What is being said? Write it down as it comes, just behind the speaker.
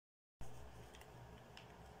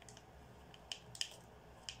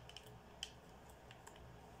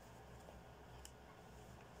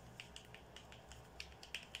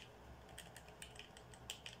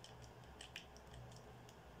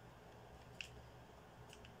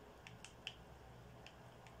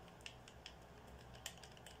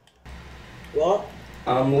What?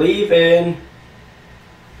 I'm leaving.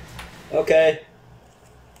 Okay.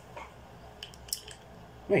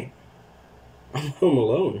 Wait. I'm home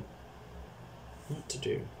alone. What to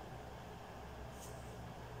do?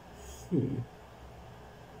 In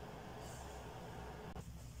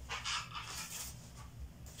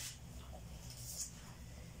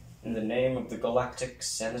the name of the Galactic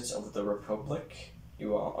Senate of the Republic,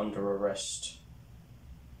 you are under arrest.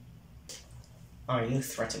 Are you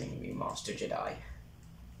threatening me, Master Jedi?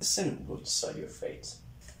 The Senate will decide your fate.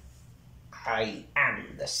 I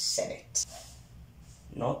am the Senate.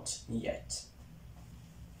 Not yet.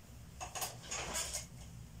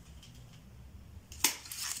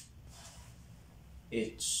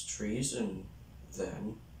 It's treason,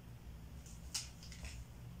 then.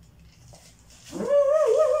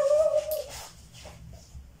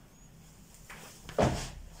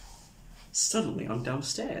 Suddenly I'm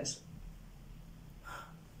downstairs.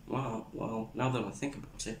 Well, now that I think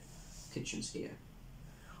about it, kitchen's here.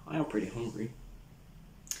 I am pretty hungry.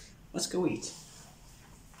 Let's go eat.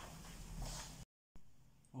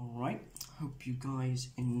 Alright, hope you guys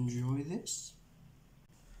enjoy this.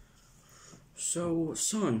 So,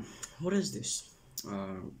 son, what is this?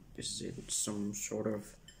 Is it some sort of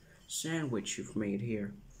sandwich you've made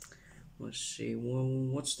here? Let's see, well,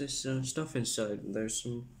 what's this stuff inside? There's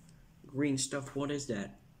some green stuff. What is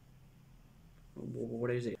that?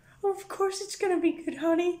 What is it? Of course it's gonna be good,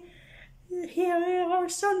 honey. Yeah, our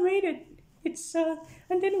son made it.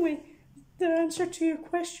 And anyway, the answer to your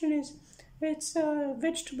question is, it's,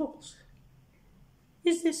 vegetables.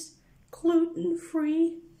 Is this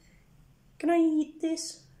gluten-free? Can I eat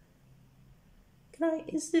this?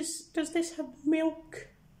 Does this have milk?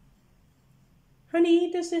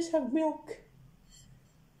 Honey, does this have milk?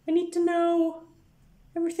 I need to know.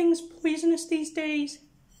 Everything's poisonous these days.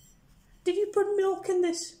 Did you put milk in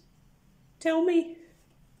this? Tell me.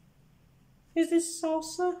 Is this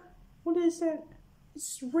salsa? What is that?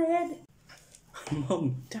 It's red.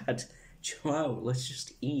 Mom, Dad, chill out. Let's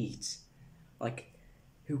just eat. Like,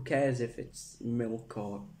 who cares if it's milk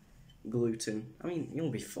or gluten? I mean,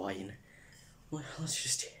 you'll be fine. Well, let's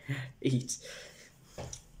just eat.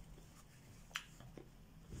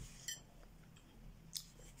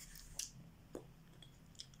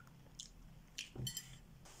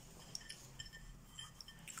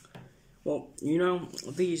 Well, you know,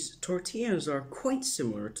 these tortillas are quite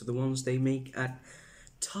similar to the ones they make at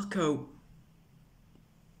Taco.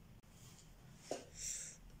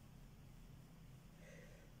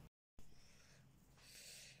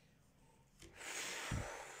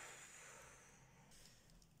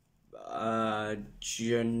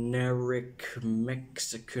 Generic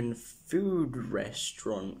Mexican food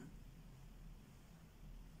restaurant.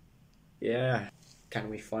 Yeah. Can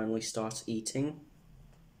we finally start eating?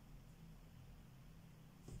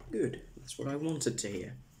 Good. That's what I wanted to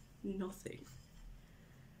hear. Nothing.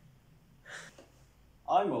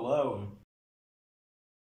 I'm alone.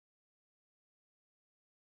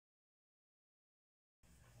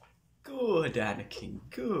 Good, Anakin,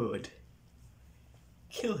 good.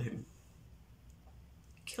 Kill him.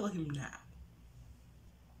 Kill him now.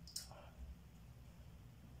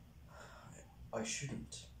 I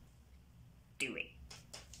shouldn't. Do it.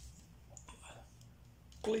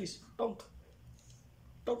 Please, don't.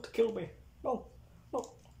 Don't kill me. No.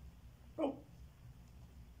 No. No.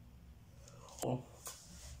 Oh,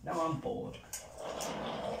 now I'm bored.